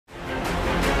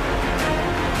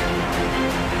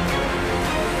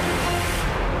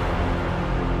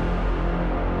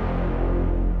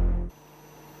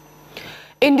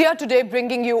India today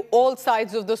bringing you all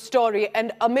sides of the story,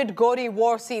 and amid gory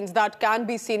war scenes that can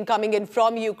be seen coming in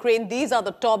from Ukraine, these are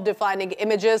the top defining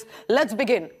images. Let's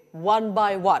begin one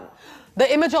by one.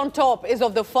 The image on top is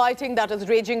of the fighting that is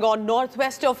raging on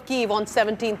northwest of Kyiv on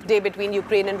 17th day between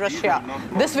Ukraine and Russia.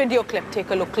 This video clip,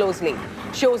 take a look closely,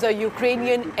 shows a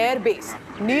Ukrainian airbase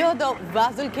near the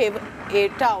Vasilkiv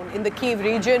town in the Kyiv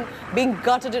region being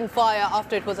gutted in fire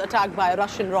after it was attacked by a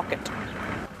Russian rocket.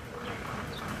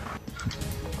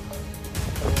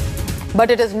 But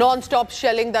it is non-stop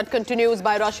shelling that continues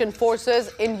by Russian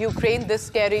forces in Ukraine. This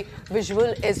scary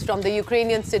visual is from the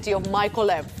Ukrainian city of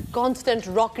Mykolaiv. Constant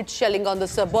rocket shelling on the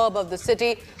suburb of the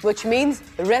city, which means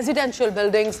residential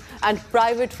buildings and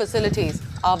private facilities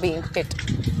are being hit.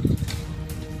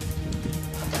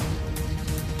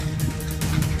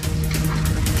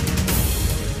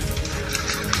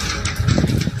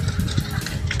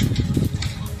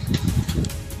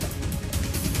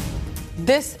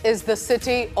 This is the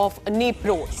city of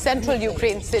Dnipro, central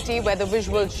Ukraine city, where the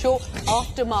visuals show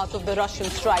aftermath of the Russian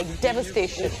strike,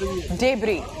 devastation,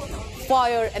 debris,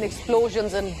 fire and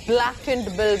explosions and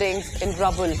blackened buildings in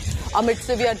rubble. Amid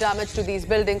severe damage to these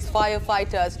buildings,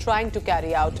 firefighters trying to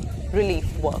carry out relief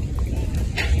work.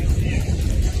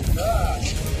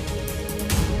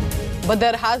 But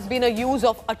there has been a use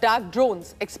of attack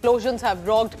drones. Explosions have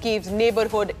rocked Kyiv's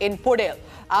neighborhood in Podil,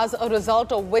 as a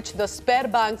result of which the Spare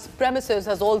Bank's premises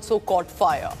has also caught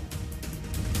fire.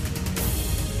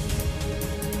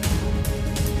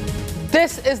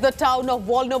 This is the town of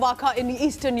Volnovakha in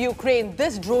eastern Ukraine.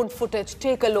 This drone footage,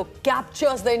 take a look,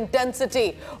 captures the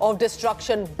intensity of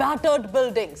destruction. Battered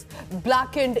buildings,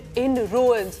 blackened in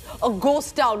ruins. A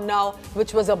ghost town now,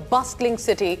 which was a bustling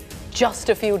city just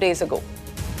a few days ago.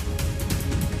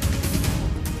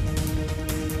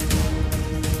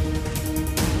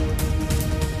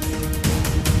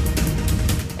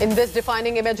 In this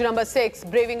defining image number 6,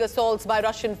 braving assaults by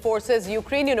Russian forces,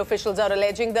 Ukrainian officials are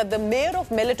alleging that the mayor of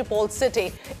Melitopol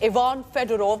city, Ivan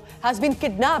Fedorov, has been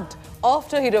kidnapped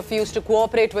after he refused to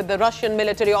cooperate with the Russian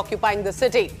military occupying the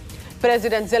city.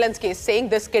 President Zelensky is saying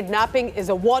this kidnapping is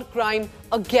a war crime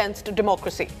against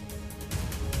democracy.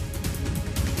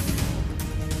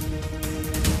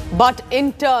 But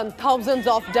in turn, thousands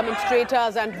of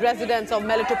demonstrators and residents of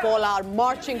Melitopol are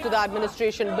marching to the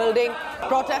administration building.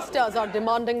 Protesters are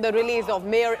demanding the release of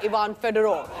Mayor Ivan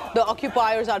Fedorov. The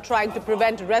occupiers are trying to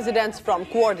prevent residents from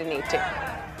coordinating.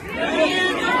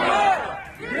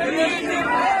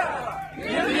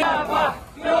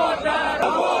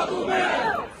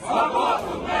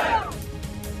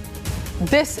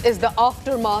 This is the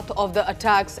aftermath of the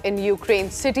attacks in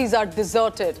Ukraine. Cities are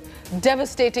deserted,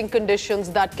 devastating conditions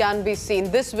that can be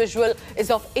seen. This visual is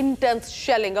of intense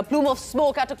shelling, a plume of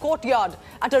smoke at a courtyard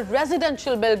at a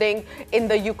residential building in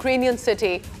the Ukrainian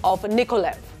city of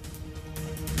Mykolaiv.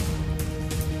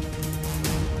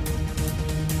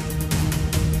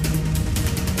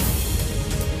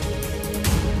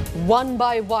 One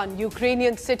by one,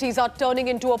 Ukrainian cities are turning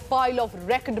into a pile of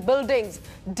wrecked buildings,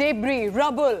 debris,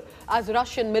 rubble, as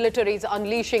Russian military is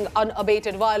unleashing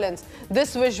unabated violence.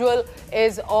 This visual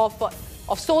is of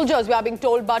soldiers, we are being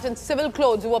told, but in civil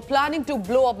clothes, who were planning to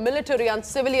blow up military and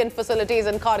civilian facilities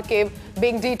in Kharkiv,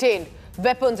 being detained.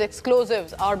 Weapons,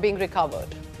 explosives are being recovered.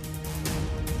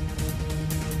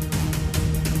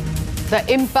 The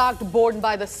impact borne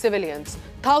by the civilians.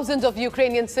 Thousands of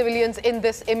Ukrainian civilians in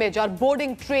this image are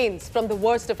boarding trains from the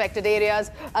worst affected areas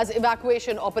as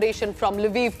evacuation operation from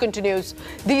Lviv continues.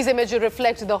 These images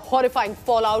reflect the horrifying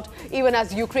fallout, even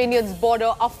as Ukrainians'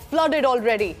 border are flooded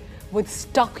already with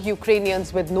stuck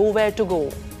Ukrainians with nowhere to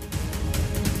go.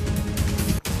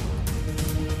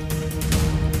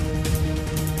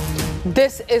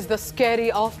 This is the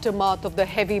scary aftermath of the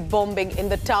heavy bombing in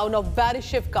the town of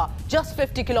Barishivka, just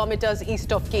 50 kilometers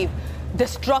east of Kyiv.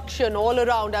 Destruction all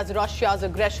around as Russia's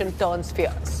aggression turns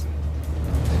fierce.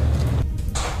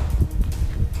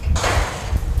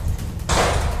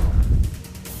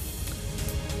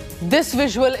 This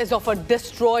visual is of a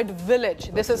destroyed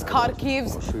village. This is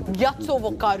Kharkiv's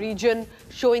Yatsovoka region,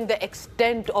 showing the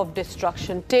extent of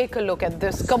destruction. Take a look at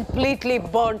this. Completely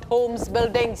burnt homes,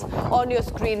 buildings on your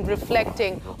screen,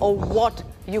 reflecting of what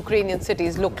Ukrainian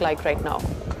cities look like right now.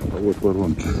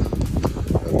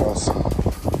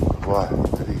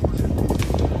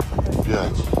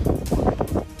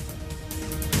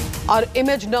 Our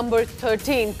image number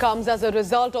 13 comes as a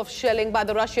result of shelling by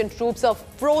the Russian troops. A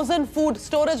frozen food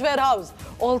storage warehouse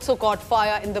also caught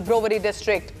fire in the Brovary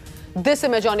district. This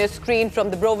image on your screen from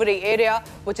the Brovary area,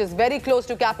 which is very close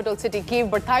to capital city Kyiv,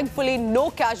 but thankfully no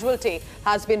casualty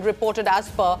has been reported as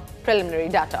per preliminary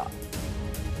data.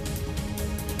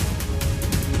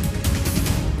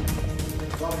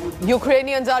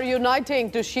 Ukrainians are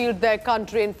uniting to shield their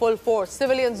country in full force.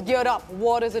 Civilians gear up.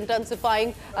 War is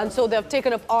intensifying, and so they've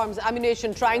taken up arms,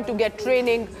 ammunition, trying to get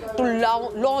training to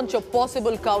launch a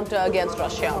possible counter against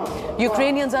Russia.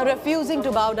 Ukrainians are refusing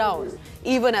to bow down,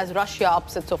 even as Russia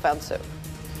ups its offensive.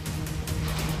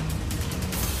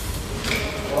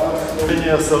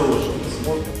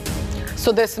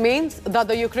 So this means that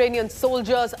the Ukrainian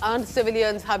soldiers and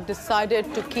civilians have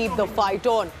decided to keep the fight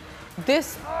on.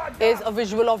 This is a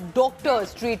visual of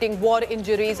doctors treating war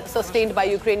injuries sustained by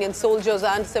Ukrainian soldiers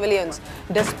and civilians.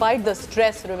 Despite the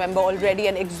stress, remember already,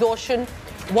 and exhaustion,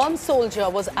 one soldier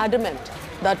was adamant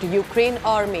that the Ukraine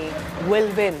army will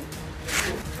win.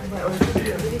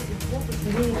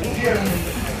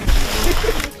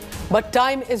 But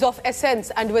time is of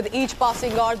essence, and with each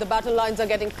passing hour, the battle lines are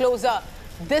getting closer.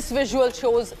 This visual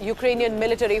shows Ukrainian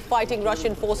military fighting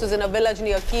Russian forces in a village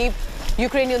near Kyiv.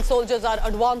 Ukrainian soldiers are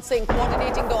advancing,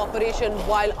 coordinating the operation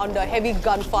while under heavy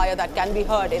gunfire that can be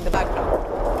heard in the background.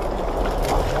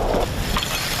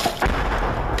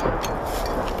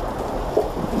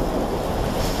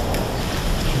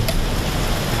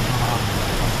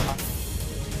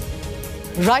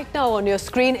 Right now on your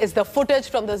screen is the footage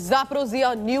from the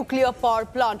Zaporozhye nuclear power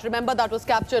plant. Remember, that was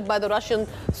captured by the Russian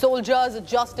soldiers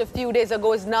just a few days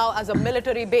ago, is now as a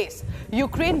military base.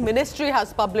 Ukraine ministry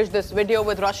has published this video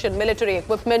with Russian military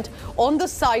equipment on the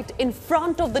site in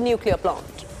front of the nuclear plant.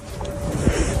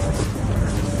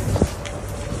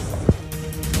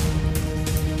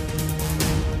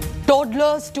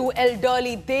 Toddlers to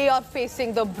elderly, they are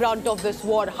facing the brunt of this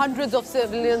war. Hundreds of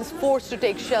civilians forced to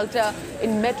take shelter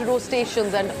in metro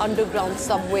stations and underground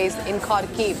subways in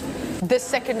Kharkiv. This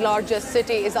second largest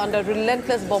city is under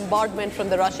relentless bombardment from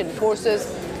the Russian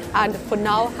forces and for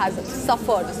now has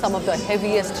suffered some of the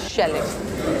heaviest shelling.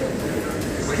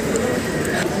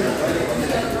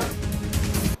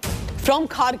 From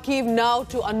Kharkiv now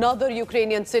to another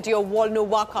Ukrainian city of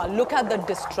Volnovakha. Look at the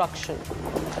destruction.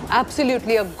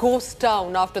 Absolutely a ghost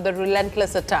town after the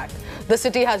relentless attack. The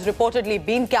city has reportedly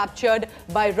been captured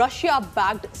by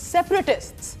Russia-backed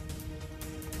separatists.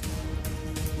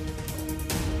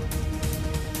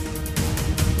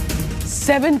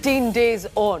 "17 days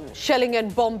on, shelling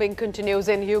and bombing continues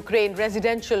in Ukraine.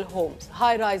 Residential homes,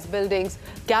 high-rise buildings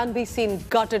can be seen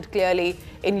gutted clearly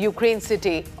in Ukraine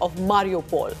city of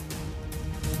Mariupol.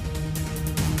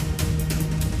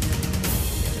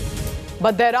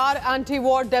 But there are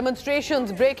anti-war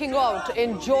demonstrations breaking out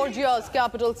in Georgia's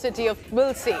capital city of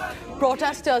Tbilisi.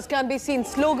 Protesters can be seen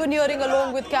sloganeering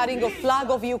along with carrying a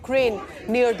flag of Ukraine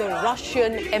near the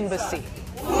Russian embassy.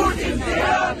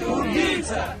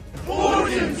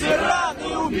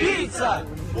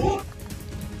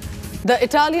 The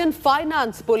Italian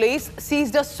finance police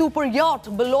seized a super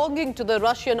yacht belonging to the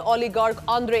Russian oligarch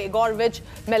Andrei Igorovich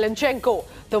Melenchenko.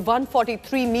 The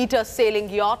 143-meter sailing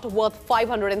yacht worth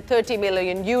 530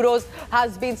 million euros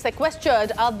has been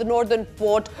sequestered at the northern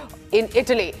port in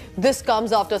Italy. This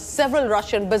comes after several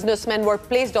Russian businessmen were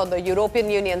placed on the European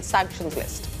Union sanctions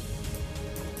list.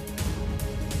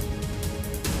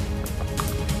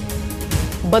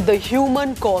 But the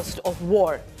human cost of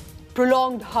war,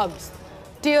 prolonged hugs,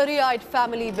 teary-eyed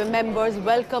family members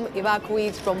welcome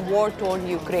evacuees from war-torn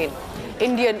Ukraine.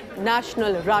 Indian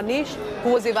national Ranish, who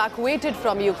was evacuated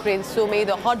from Ukraine, Sumy,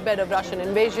 the hotbed of Russian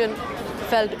invasion,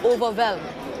 felt overwhelmed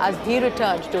as he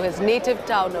returned to his native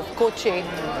town of Kochi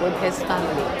with his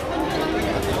family.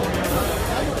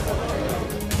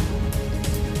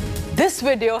 This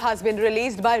video has been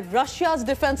released by Russia's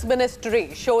defense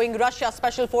ministry, showing Russia's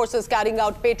special forces carrying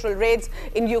out patrol raids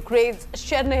in Ukraine's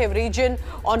Chernihiv region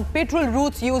on patrol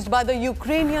routes used by the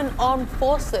Ukrainian armed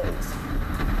forces.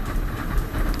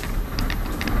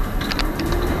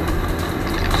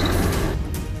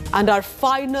 And our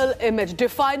final image,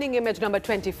 defining image number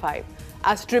 25.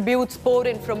 As tributes pour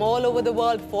in from all over the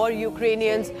world for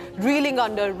Ukrainians reeling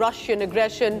under Russian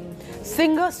aggression,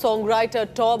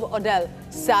 singer-songwriter Tom Odell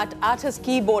sat at his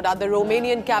keyboard at the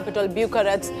Romanian capital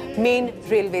Bucharest's main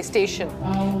railway station.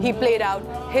 He played out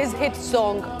his hit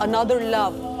song, Another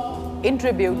Love, in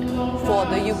tribute for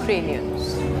the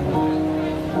Ukrainians.